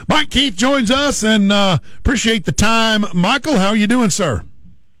Mike Keith joins us, and appreciate the time. Michael, how are you doing, sir?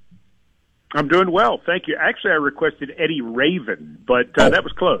 I'm doing well, thank you. Actually, I requested Eddie Raven, but that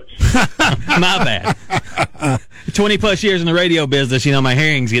was close. My bad. 20-plus years in the radio business, my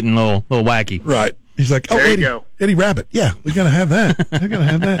hearing's getting a little wacky. Right. He's like, Eddie Rabbit. Yeah, we got to have that. We got to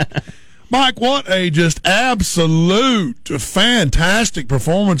have that. Mike, what a just absolute fantastic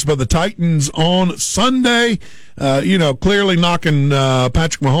performance by the Titans on Sunday. Clearly knocking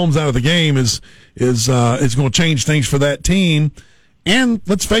Patrick Mahomes out of the game is going to change things for that team. And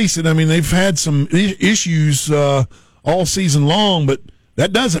let's face it, I mean, they've had some issues all season long, but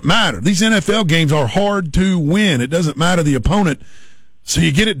that doesn't matter. These NFL games are hard to win. It doesn't matter the opponent. So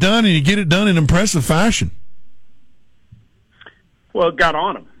you get it done, and you get it done in impressive fashion. Well, it got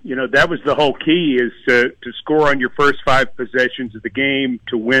on them. That was the whole key, is to score on your first 5 possessions of the game,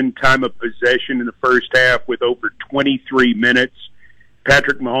 to win time of possession in the first half with over 23 minutes.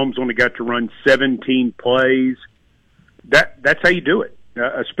 Patrick Mahomes only got to run 17 plays. That's how you do it,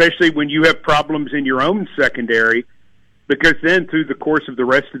 especially when you have problems in your own secondary, because then through the course of the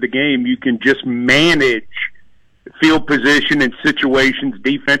rest of the game, you can just manage field position and situations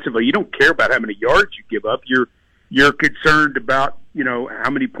defensively. You don't care about how many yards you give up. You're concerned about, how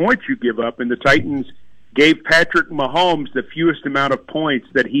many points you give up. And the Titans gave Patrick Mahomes the fewest amount of points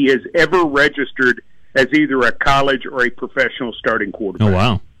that he has ever registered as either a college or a professional starting quarterback. Oh,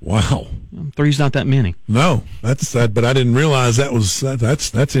 wow. Wow. 3's not that many. No, that's that, but I didn't realize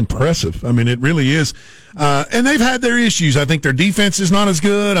that's impressive. I mean, it really is. And they've had their issues. I think their defense is not as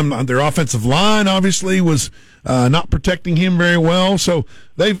good. Their offensive line obviously was not protecting him very well. So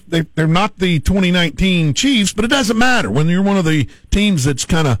they're not the 2019 Chiefs, but it doesn't matter when you're one of the teams that's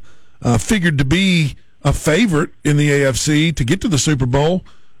kind of figured to be a favorite in the AFC to get to the Super Bowl.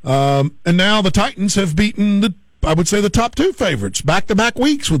 And now the Titans have beaten the top 2 favorites back-to-back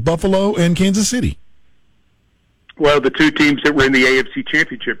weeks with Buffalo and Kansas City. Well, the 2 teams that were in the AFC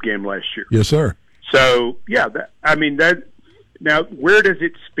Championship game last year. Yes, sir. So, yeah, now, where does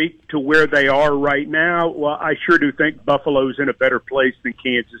it speak to where they are right now? Well, I sure do think Buffalo's in a better place than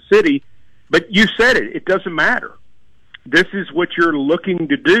Kansas City, but you said it. It doesn't matter. This is what you're looking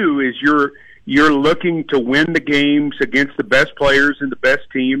to do, is you're looking to win the games against the best players and the best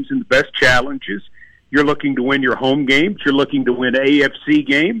teams and the best challenges. You're looking to win your home games. You're looking to win AFC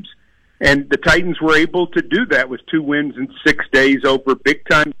games. And the Titans were able to do that with 2 wins in 6 days over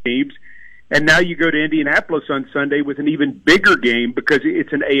big-time teams. And now you go to Indianapolis on Sunday with an even bigger game because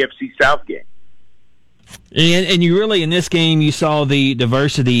it's an AFC South game. And you really, in this game, you saw the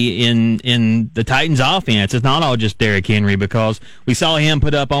diversity in the Titans' offense. It's not all just Derrick Henry, because we saw him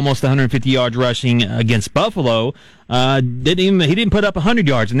put up almost 150 yards rushing against Buffalo. He didn't put up 100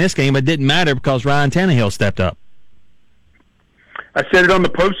 yards in this game, but it didn't matter because Ryan Tannehill stepped up. I said it on the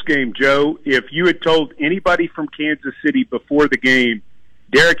post game, Joe. If you had told anybody from Kansas City before the game,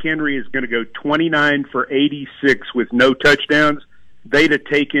 Derrick Henry is going to go 29 for 86 with no touchdowns, they'd have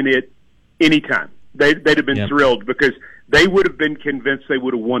taken it anytime. They'd have been thrilled, because they would have been convinced they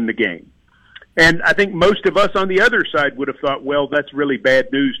would have won the game. And I think most of us on the other side would have thought, well, that's really bad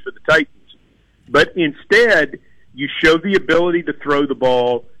news for the Titans. But instead, you show the ability to throw the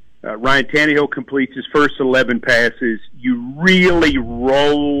ball. Ryan Tannehill completes his first 11 passes. You really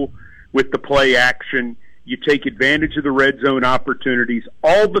roll with the play action. You take advantage of the red zone opportunities.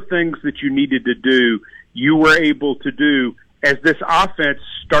 All the things that you needed to do, you were able to do as this offense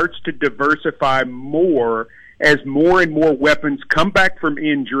starts to diversify more, as more and more weapons come back from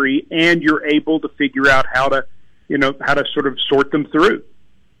injury, and you're able to figure out how to sort of sort them through.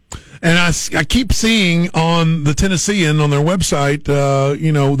 And I keep seeing on the Tennessean, on their website,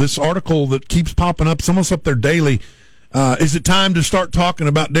 this article that keeps popping up. It's almost up there daily. Is it time to start talking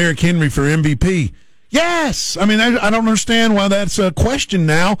about Derrick Henry for MVP? Yes. I mean, I don't understand why that's a question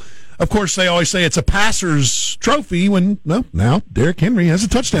now. Of course, they always say it's a passer's trophy now Derrick Henry has a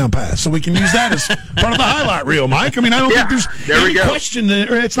touchdown pass, so we can use that as part of the highlight reel, Mike. I mean, I don't think there's any question.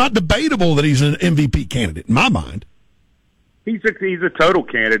 It's not debatable that he's an MVP candidate in my mind. He's a total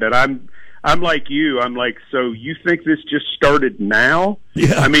candidate. I'm like you. I'm like, so you think this just started now?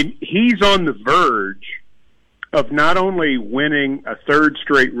 Yeah. I mean, he's on the verge of not only winning a 3rd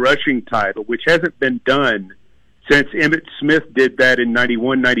straight rushing title, which hasn't been done since Emmitt Smith did that in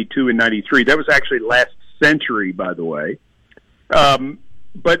 91, 92, and 93. That was actually last century, by the way.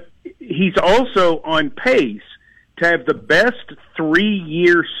 But he's also on pace to have the best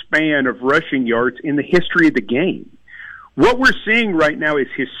 3-year span of rushing yards in the history of the game. What we're seeing right now is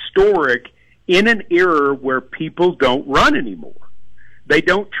historic in an era where people don't run anymore. They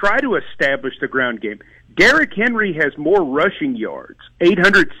don't try to establish the ground game. Derrick Henry has more rushing yards,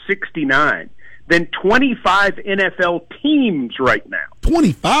 869, than 25 NFL teams right now.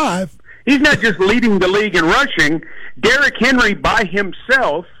 25? He's not just leading the league in rushing. Derrick Henry by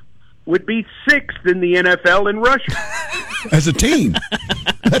himself would be 6th in the NFL in rushing. As a team.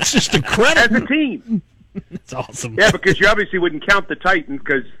 That's just incredible. As a team. That's awesome. Yeah, because you obviously wouldn't count the Titans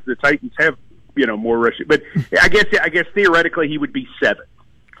because the Titans have, more rushing. But I guess theoretically he would be 7th.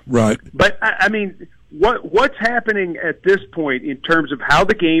 Right. But I mean, what's happening at this point in terms of how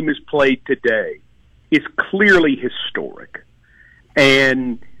the game is played today is clearly historic.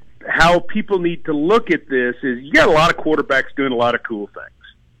 And how people need to look at this is you got a lot of quarterbacks doing a lot of cool things.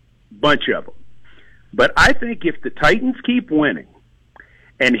 Bunch of them. But I think if the Titans keep winning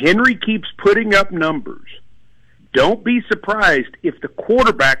and Henry keeps putting up numbers, don't be surprised if the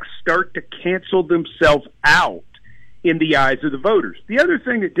quarterbacks start to cancel themselves out in the eyes of the voters. The other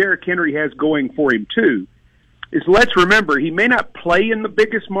thing that Derrick Henry has going for him, too, is let's remember, he may not play in the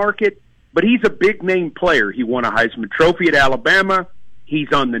biggest market, but he's a big-name player. He won a Heisman Trophy at Alabama.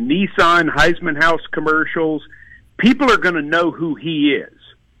 He's on the Nissan Heisman House commercials. People are going to know who he is.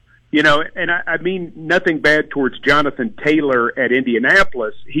 And I mean nothing bad towards Jonathan Taylor at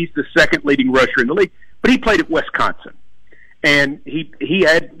Indianapolis. He's the second leading rusher in the league, but he played at Wisconsin. And he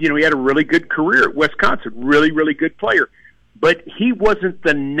had a really good career at Wisconsin, really, really good player. But he wasn't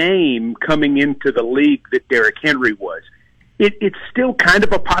the name coming into the league that Derrick Henry was. It's still kind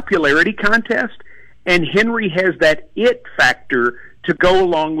of a popularity contest, and Henry has that it factor to go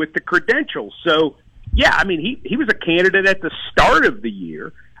along with the credentials. So, yeah, I mean, he was a candidate at the start of the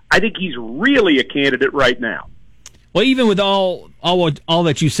year. I think he's really a candidate right now. Well, even with all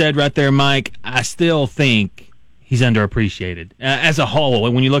that you said right there, Mike, I still think he's underappreciated as a whole.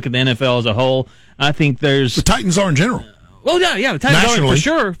 When you look at the NFL as a whole, I think there's the Titans are in general. Well, yeah, the Titans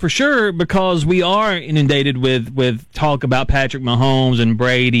are for sure, because we are inundated with talk about Patrick Mahomes and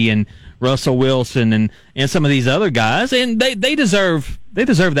Brady and Russell Wilson and some of these other guys, and they deserve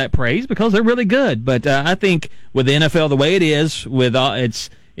that praise because they're really good. But I think with the NFL the way it is, with its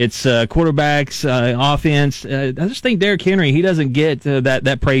quarterbacks, offense, I just think Derrick Henry, he doesn't get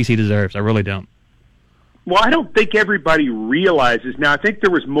that praise he deserves. I really don't. Well, I don't think everybody realizes. Now, I think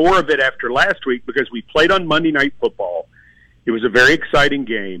there was more of it after last week because we played on Monday Night Football. It was a very exciting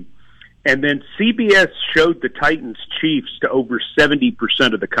game. And then CBS showed the Titans Chiefs to over 70%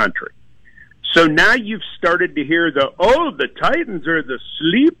 of the country. So now you've started to hear the Titans are the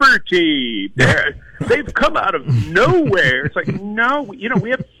sleeper team. They've come out of nowhere. It's like, no, we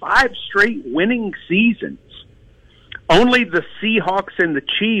have 5 straight winning seasons. Only the Seahawks and the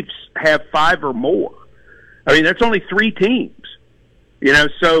Chiefs have 5 or more. I mean, that's only 3 teams.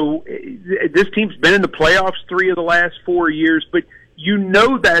 So this team's been in the playoffs 3 of the last 4 years, but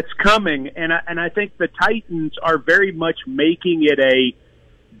that's coming. And I think the Titans are very much making it a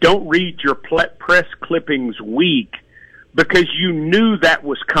don't read your press clippings week because you knew that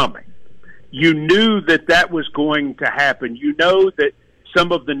was coming. You knew that was going to happen. You know that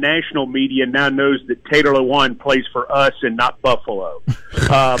some of the national media now knows that Taylor Lewan plays for us and not Buffalo.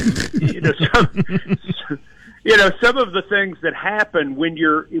 Some of the things that happen when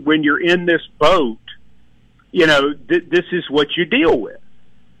you're in this boat, this is what you deal with.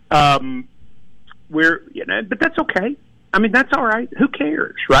 But that's okay. I mean, that's all right. Who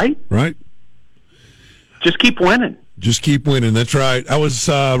cares, right? Right. Just keep winning. Just keep winning. That's right. I was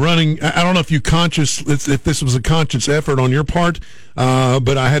running. I don't know if if this was a conscious effort on your part,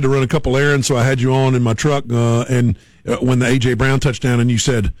 but I had to run a couple errands, so I had you on in my truck. And when the A.J. Brown touchdown, and you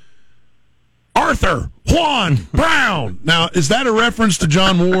said, Arthur Juan Brown. Now, is that a reference to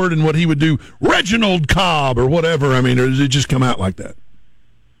John Ward and what he would do? Reginald Cobb or whatever? I mean, or does it just come out like that?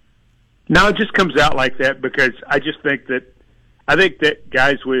 No, it just comes out like that because I think that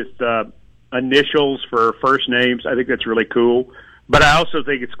guys with initials for first names, I think that's really cool. But I also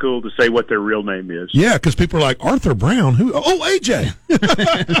think it's cool to say what their real name is. Yeah, because people are like, Arthur Brown? Who? Oh, AJ.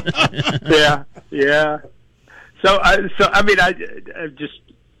 Yeah. So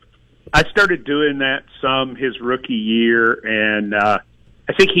I started doing that some his rookie year, and I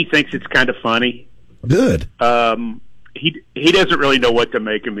think he thinks it's kind of funny. Good. He doesn't really know what to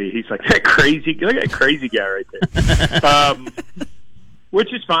make of me. He's like, look at that crazy guy right there.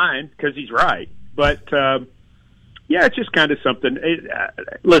 Which is fine because he's right. But, it's just kind of something.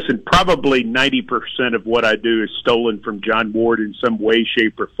 Listen, probably 90% of what I do is stolen from John Ward in some way,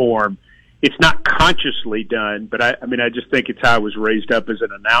 shape, or form. It's not consciously done, but I just think it's how I was raised up as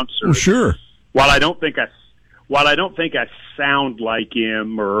an announcer. Well, sure. While I don't think I sound like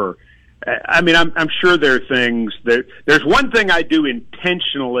him, or I mean, I'm sure there are things that there's one thing I do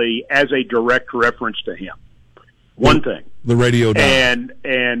intentionally as a direct reference to him. One thing. The radio dial.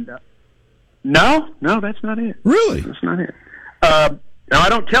 And no, that's not it. Really? That's not it. Now, I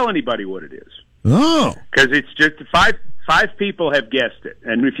don't tell anybody what it is. Oh. Because it's just five people have guessed it.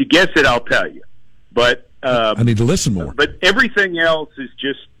 And if you guess it, I'll tell you. But I need to listen more. But everything else is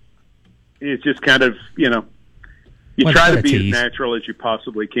just kind of, you try to be as natural as you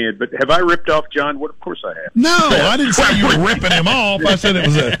possibly can. But have I ripped off John Wood? Of course I have. No, I didn't say you were ripping him off. I said it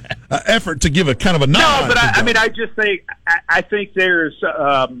was an effort to give a kind of a nod. No, but I just think I think there's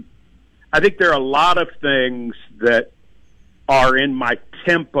I think there are a lot of things that are in my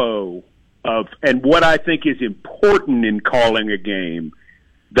tempo of, and what I think is important in calling a game,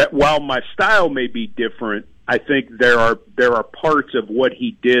 that while my style may be different, I think there are parts of what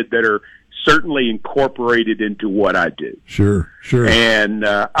he did that are certainly incorporated into what I do. Sure. And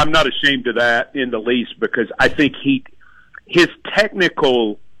I'm not ashamed of that in the least, because I think his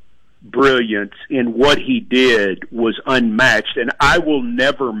technical brilliance in what he did was unmatched, and I will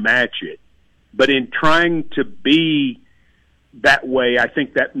never match it. But in trying to be that way, I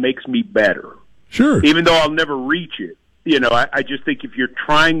think that makes me better. Sure. Even though I'll never reach it. I just think if you're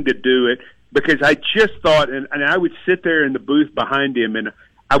trying to do it, because I just thought, and I would sit there in the booth behind him, and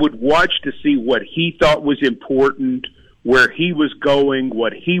I would watch to see what he thought was important, where he was going,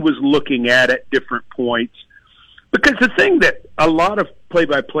 what he was looking at different points. Because the thing that a lot of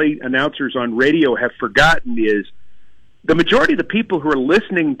play-by-play announcers on radio have forgotten is the majority of the people who are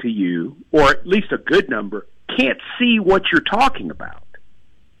listening to you, or at least a good number, can't see what you're talking about.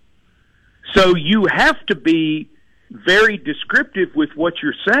 So you have to be very descriptive with what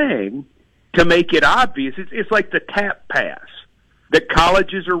you're saying to make it obvious. It's like the tap pass that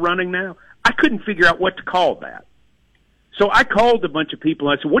colleges are running now. I couldn't figure out what to call that. So I called a bunch of people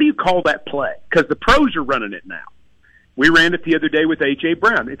and I said, what do you call that play? Because the pros are running it now. We ran it the other day with A.J.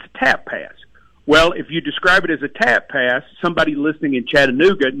 Brown. It's a tap pass. Well, if you describe it as a tap pass, somebody listening in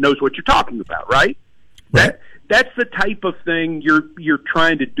Chattanooga knows what you're talking about, right? That's the type of thing you're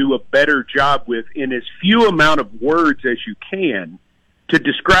trying to do a better job with in as few amount of words as you can to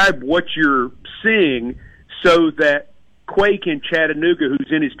describe what you're seeing, so that Quake in Chattanooga,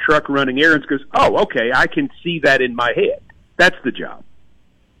 who's in his truck running errands, goes, oh, okay, I can see that in my head. That's the job.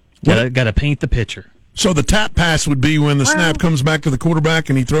 Got to paint the picture. So the tap pass would be when the snap comes back to the quarterback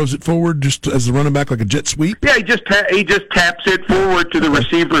and he throws it forward just as the running back, like a jet sweep? Yeah, he just taps it forward to the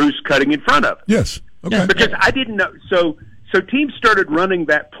receiver who's cutting in front of him. Yes. Okay. Yeah, because I didn't know. So teams started running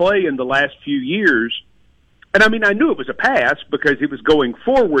that play in the last few years, and I mean, I knew it was a pass because it was going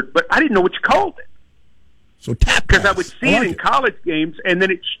forward, but I didn't know what you called it. So tap pass. Because I would see it in college games, and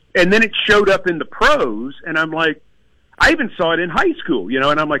then it showed up in the pros, and I'm like, I even saw it in high school,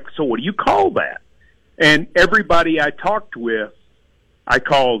 and I'm like, so what do you call that? And everybody I talked with, I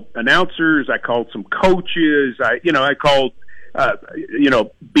called announcers, I called some coaches, I called,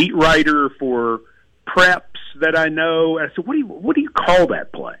 beat writer for preps that I know. And I said, what do you call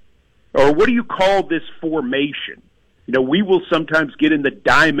that play? Or what do you call this formation? We will sometimes get in the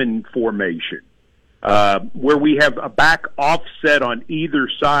diamond formation, where we have a back offset on either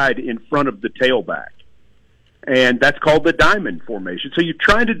side in front of the tailback. And that's called the diamond formation. So you're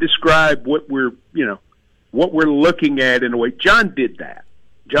trying to describe what we're looking at in a way. John did that.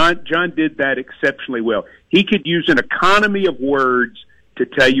 John did that exceptionally well. He could use an economy of words to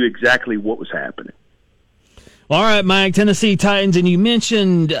tell you exactly what was happening. All right, Mike, Tennessee Titans, and you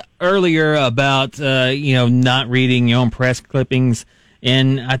mentioned earlier about not reading your own press clippings,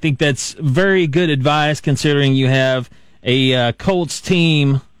 and I think that's very good advice considering you have a Colts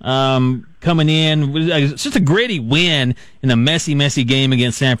team coming in. It's just a gritty win in a messy game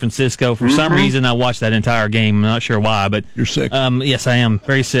against San Francisco. For some reason, I watched that entire game. I'm not sure why, but you're sick. Yes, I am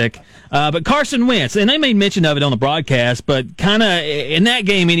very sick. But Carson Wentz, and they made mention of it on the broadcast, but kind of in that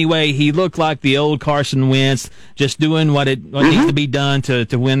game anyway, he looked like the old Carson Wentz, just doing what needs to be done to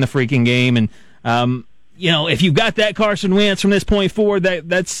win the freaking game. And if you've got that Carson Wentz from this point forward,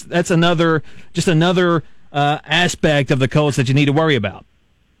 that's another aspect of the Colts that you need to worry about.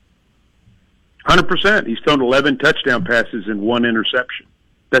 100%. He's thrown 11 touchdown passes and 1 interception.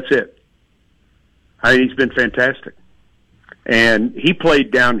 That's it. He's been fantastic. And he played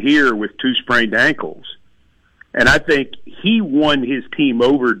down here with 2 sprained ankles. And I think he won his team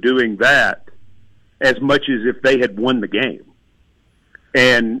over doing that as much as if they had won the game.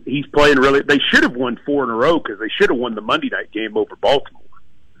 And he's playing really – they should have won 4 in a row because they should have won the Monday night game over Baltimore.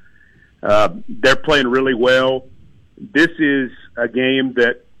 They're playing really well. This is a game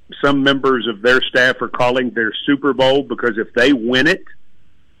that some members of their staff are calling their Super Bowl, because if they win it,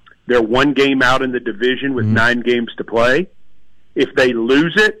 They're one game out in the division with 9 games to play. If they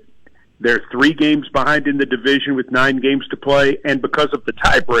lose it, they're 3 games behind in the division with 9 games to play. And because of the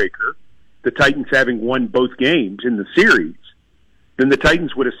tiebreaker, the Titans having won both games in the series, then the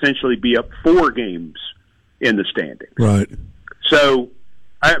Titans would essentially be up 4 games in the standings. Right. So,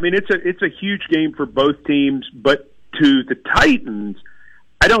 I mean, it's a huge game for both teams, but to the Titans,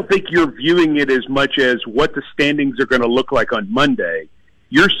 I don't think you're viewing it as much as what the standings are going to look like on Monday.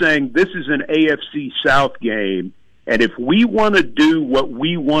 You're saying this is an AFC South game, and if we want to do what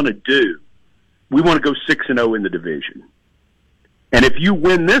we want to do, we want to go 6-0 in the division. And if you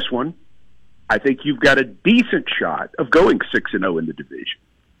win this one, I think you've got a decent shot of going 6-0 in the division.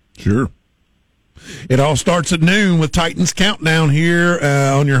 Sure. It all starts at noon with Titans Countdown here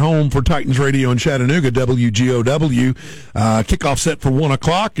on your home for Titans Radio in Chattanooga, WGOW. Kickoff set for 1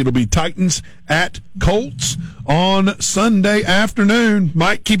 o'clock. It'll be Titans at Colts on Sunday afternoon.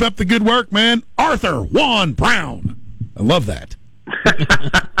 Mike, keep up the good work, man. Arthur Juan Brown. I love that.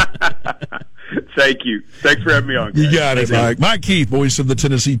 Thank you. Thanks for having me on, guys. You got it, Mike. Mike Keith, voice of the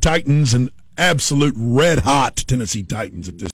Tennessee Titans, and absolute red-hot Tennessee Titans at this